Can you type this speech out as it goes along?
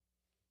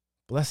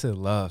Blessed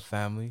love,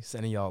 family.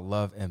 Sending y'all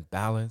love and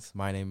balance.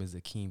 My name is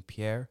Akeem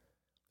Pierre,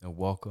 and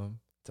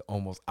welcome to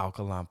Almost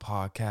Alkaline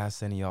Podcast.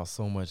 Sending y'all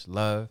so much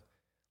love.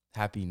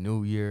 Happy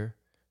New Year.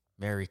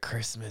 Merry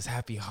Christmas.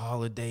 Happy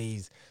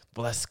holidays.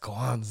 Blessed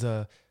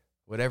Kwanzaa.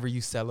 Whatever you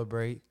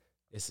celebrate,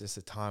 it's just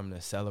a time to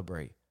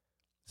celebrate.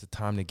 It's a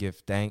time to give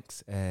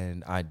thanks,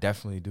 and I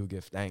definitely do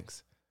give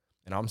thanks.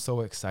 And I'm so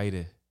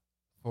excited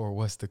for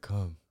what's to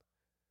come.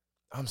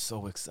 I'm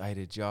so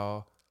excited,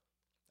 y'all.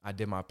 I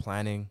did my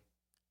planning.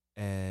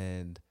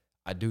 And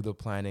I do the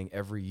planning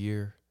every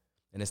year.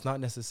 And it's not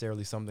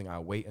necessarily something I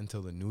wait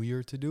until the new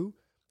year to do.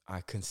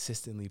 I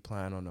consistently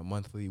plan on a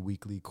monthly,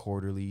 weekly,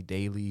 quarterly,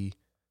 daily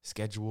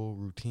schedule,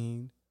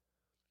 routine.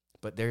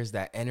 But there's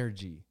that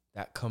energy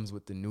that comes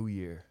with the new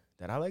year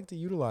that I like to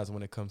utilize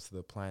when it comes to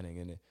the planning.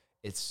 And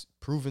it's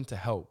proven to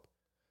help.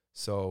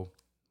 So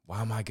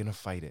why am I going to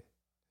fight it?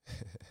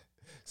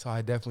 So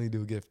I definitely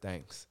do give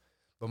thanks.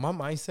 But my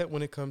mindset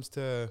when it comes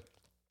to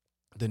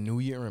the new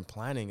year and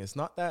planning, it's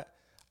not that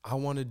I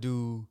want to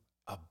do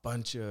a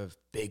bunch of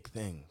big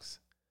things.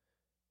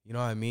 You know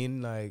what I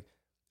mean? Like,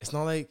 it's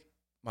not like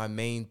my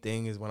main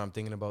thing is when I'm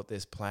thinking about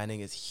this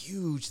planning is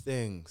huge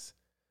things,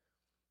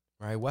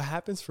 right? What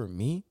happens for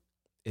me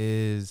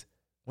is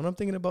when I'm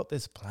thinking about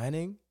this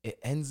planning, it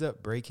ends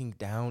up breaking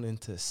down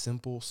into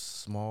simple,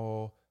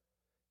 small,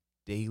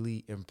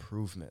 daily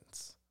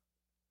improvements.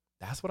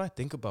 That's what I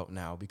think about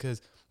now,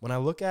 because when I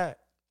look at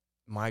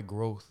my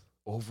growth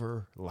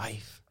over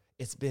life,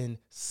 it's been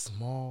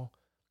small,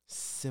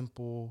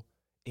 simple,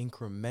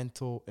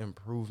 incremental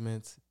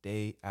improvements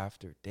day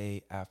after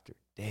day after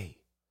day.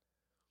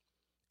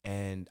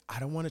 And I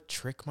don't want to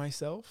trick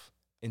myself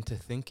into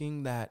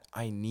thinking that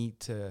I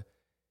need to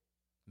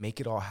make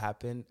it all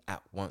happen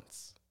at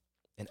once.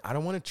 And I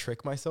don't want to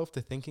trick myself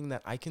to thinking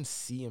that I can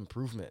see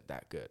improvement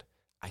that good.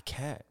 I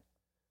can't.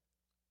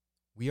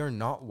 We are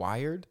not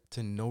wired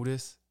to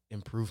notice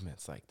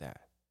improvements like that.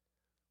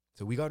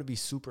 So we got to be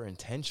super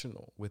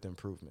intentional with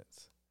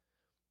improvements.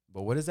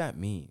 But what does that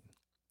mean?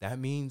 That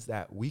means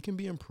that we can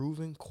be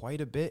improving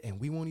quite a bit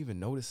and we won't even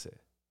notice it.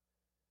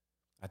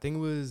 I think it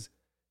was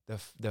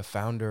the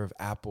founder of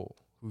Apple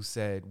who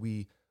said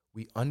we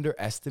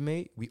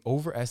overestimate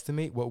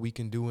what we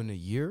can do in a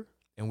year,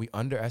 and we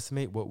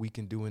underestimate what we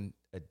can do in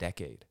a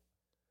decade.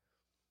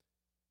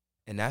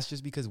 And that's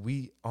just because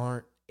we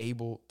aren't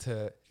able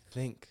to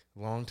think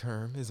long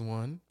term is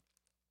one.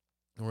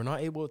 And we're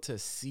not able to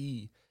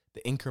see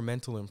the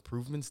incremental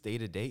improvements day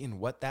to day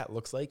and what that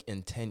looks like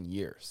in 10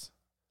 years.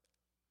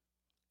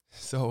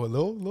 So a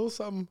little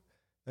something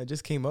that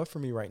just came up for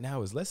me right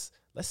now is let's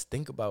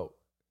think about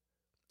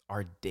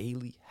our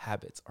daily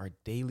habits, our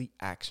daily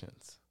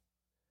actions.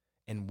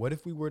 And what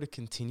if we were to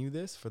continue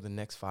this for the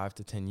next 5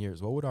 to 10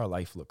 years? What would our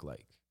life look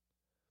like?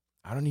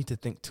 I don't need to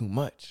think too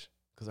much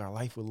because our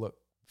life would look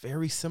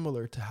very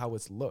similar to how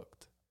it's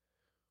looked.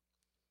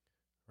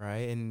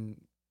 Right?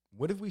 And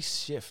what if we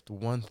shift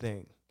one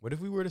thing? What if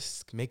we were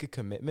to make a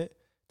commitment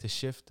to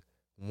shift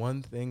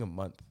one thing a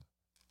month?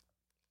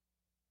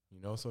 You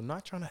know, so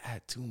not trying to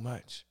add too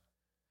much.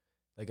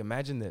 Like,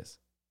 imagine this.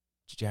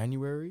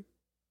 January,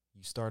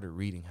 you start a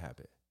reading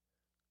habit.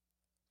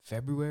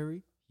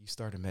 February, you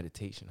start a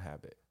meditation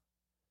habit.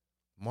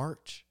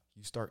 March,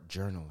 you start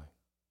journaling.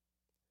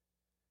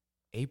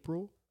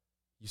 April,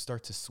 you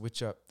start to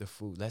switch up the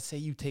food. Let's say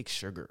you take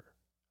sugar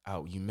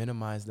out. You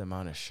minimize the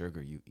amount of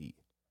sugar you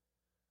eat.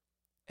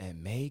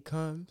 And May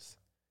comes,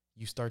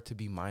 you start to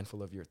be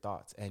mindful of your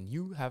thoughts. And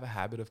you have a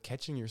habit of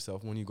catching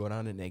yourself when you go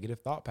down a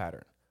negative thought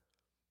pattern.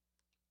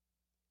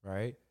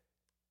 Right?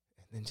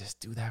 And then just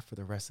do that for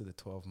the rest of the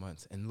 12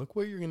 months. And look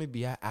where you're going to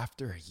be at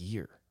after a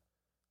year.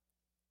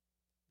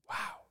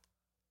 Wow.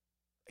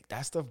 Like,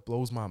 that stuff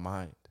blows my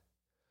mind.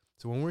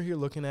 So when we're here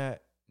looking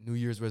at New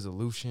Year's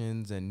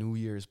resolutions and New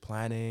Year's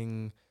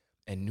planning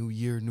and New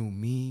Year, new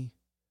me,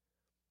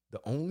 the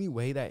only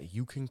way that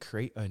you can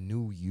create a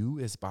new you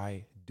is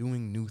by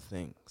doing new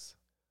things,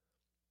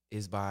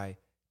 is by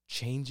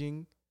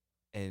changing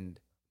and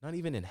not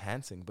even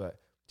enhancing, but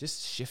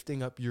just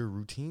shifting up your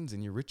routines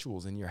and your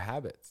rituals and your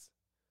habits,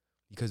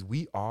 because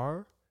we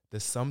are the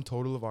sum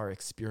total of our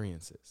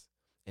experiences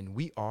and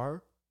we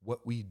are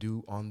what we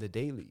do on the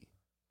daily.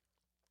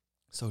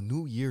 So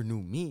new year,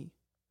 new me,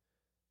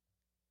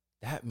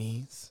 that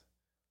means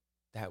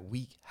that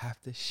we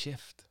have to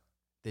shift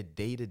the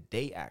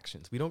day-to-day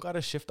actions. We don't got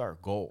to shift our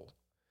goal.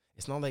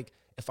 It's not like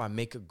if I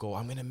make a goal,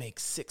 I'm going to make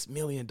 $6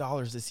 million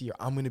this year.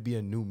 I'm going to be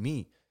a new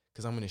me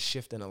because I'm going to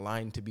shift and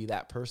align to be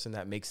that person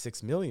that makes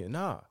 $6 million.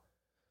 Nah.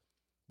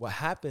 What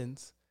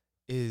happens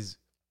is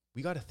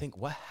we got to think,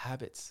 what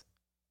habits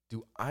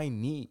do I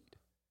need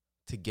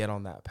to get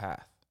on that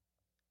path?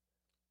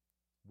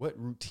 What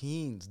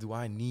routines do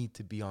I need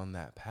to be on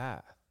that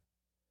path?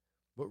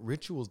 What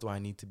rituals do I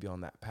need to be on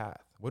that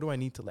path? What do I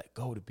need to let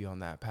go to be on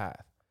that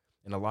path?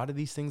 And a lot of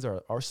these things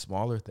are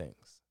smaller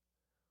things.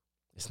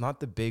 It's not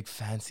the big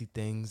fancy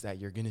things that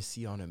you're going to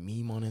see on a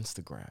meme on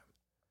Instagram.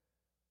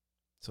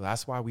 So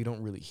that's why we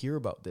don't really hear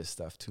about this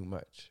stuff too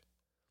much.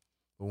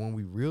 But when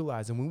we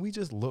realize and when we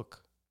just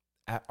look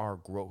at our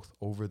growth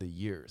over the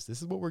years.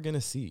 This is what we're going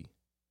to see.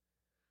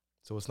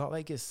 So it's not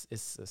like it's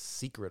a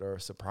secret or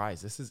a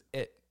surprise. This is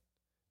it.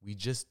 We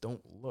just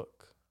don't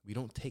look. We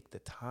don't take the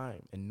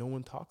time, and no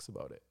one talks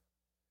about it.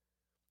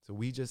 So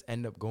we just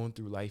end up going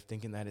through life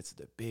thinking that it's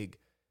the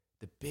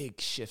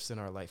big shifts in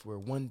our life where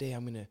one day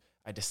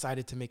I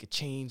decided to make a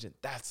change, and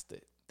that's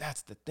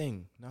the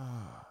thing.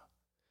 Nah,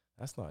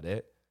 that's not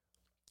it.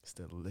 It's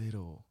the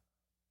little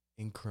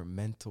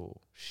incremental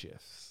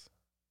shifts.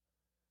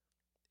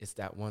 It's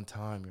that one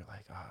time you're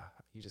like,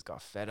 you just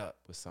got fed up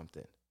with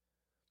something.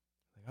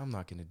 Like, I'm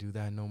not going to do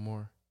that no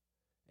more.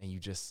 And you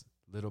just,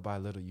 little by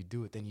little, you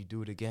do it, then you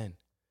do it again.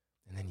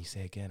 And then you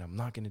say again, I'm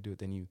not going to do it.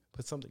 Then you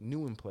put something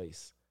new in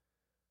place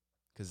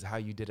because how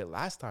you did it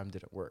last time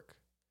didn't work.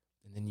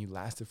 And then you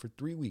lasted for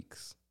 3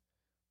 weeks.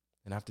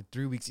 And after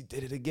 3 weeks, you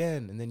did it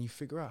again. And then you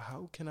figure out,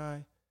 how can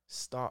I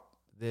stop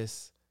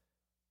this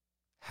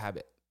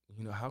habit?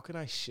 You know, how can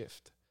I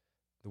shift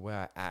the way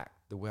I act,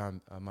 the way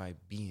my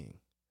being?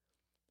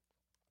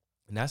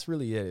 And that's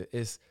really it.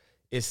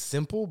 It's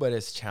simple, but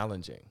it's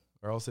challenging.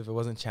 Or else if it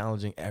wasn't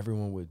challenging,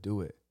 everyone would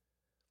do it.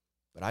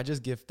 But I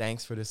just give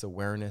thanks for this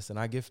awareness, and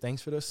I give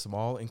thanks for the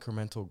small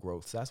incremental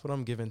growth. So that's what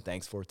I'm giving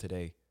thanks for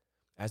today.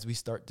 As we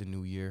start the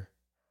new year,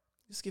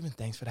 just giving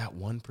thanks for that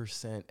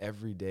 1%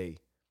 every day,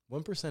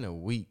 1% a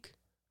week.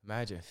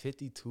 Imagine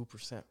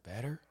 52%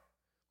 better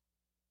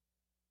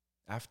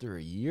after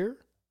a year,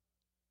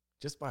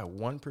 just by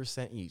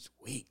 1% each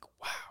week.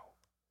 Wow,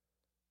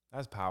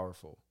 that's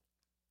powerful.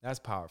 That's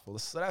powerful.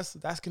 So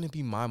that's going to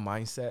be my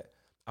mindset.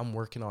 I'm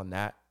working on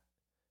that,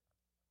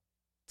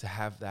 to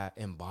have that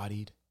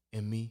embodied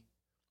in me.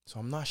 So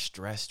I'm not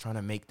stressed trying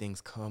to make things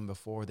come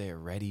before they're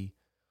ready.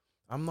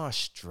 I'm not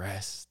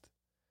stressed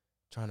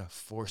trying to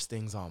force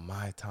things on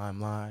my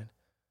timeline.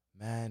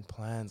 Man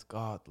plans,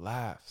 God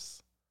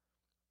laughs.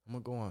 I'm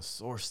going to go on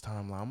Source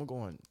timeline. I'm going to go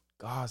on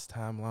God's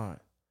timeline.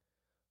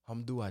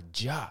 I'm going to do a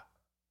Jah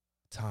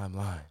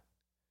timeline.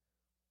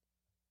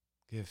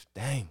 Give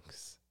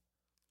thanks.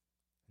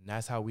 And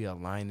that's how we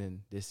align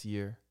in this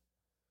year.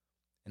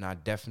 And I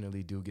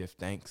definitely do give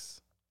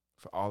thanks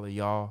for all of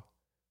y'all.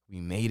 We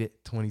made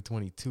it,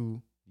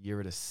 2022, year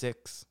of the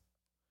 6.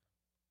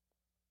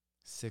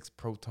 6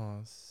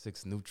 protons,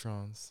 6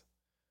 neutrons,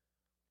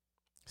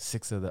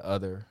 6 of the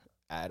other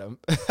atom.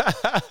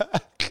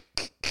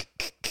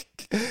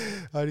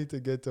 I need to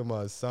get to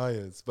my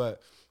science.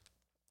 But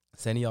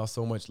sending y'all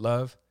so much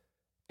love.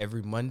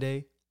 Every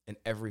Monday and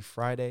every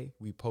Friday,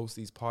 we post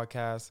these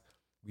podcasts.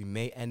 We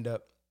may end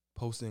up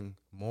posting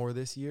more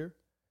this year,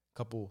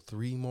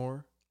 3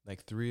 more,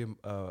 like 3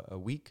 a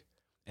week.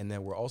 And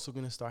then we're also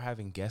going to start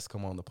having guests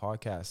come on the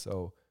podcast.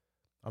 So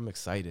I'm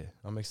excited.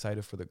 I'm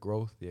excited for the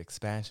growth, the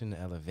expansion, the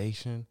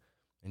elevation,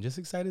 and just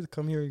excited to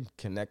come here and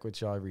connect with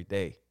y'all every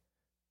day.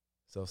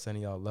 So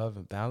sending y'all love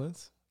and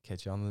balance.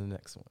 Catch y'all on the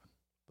next one.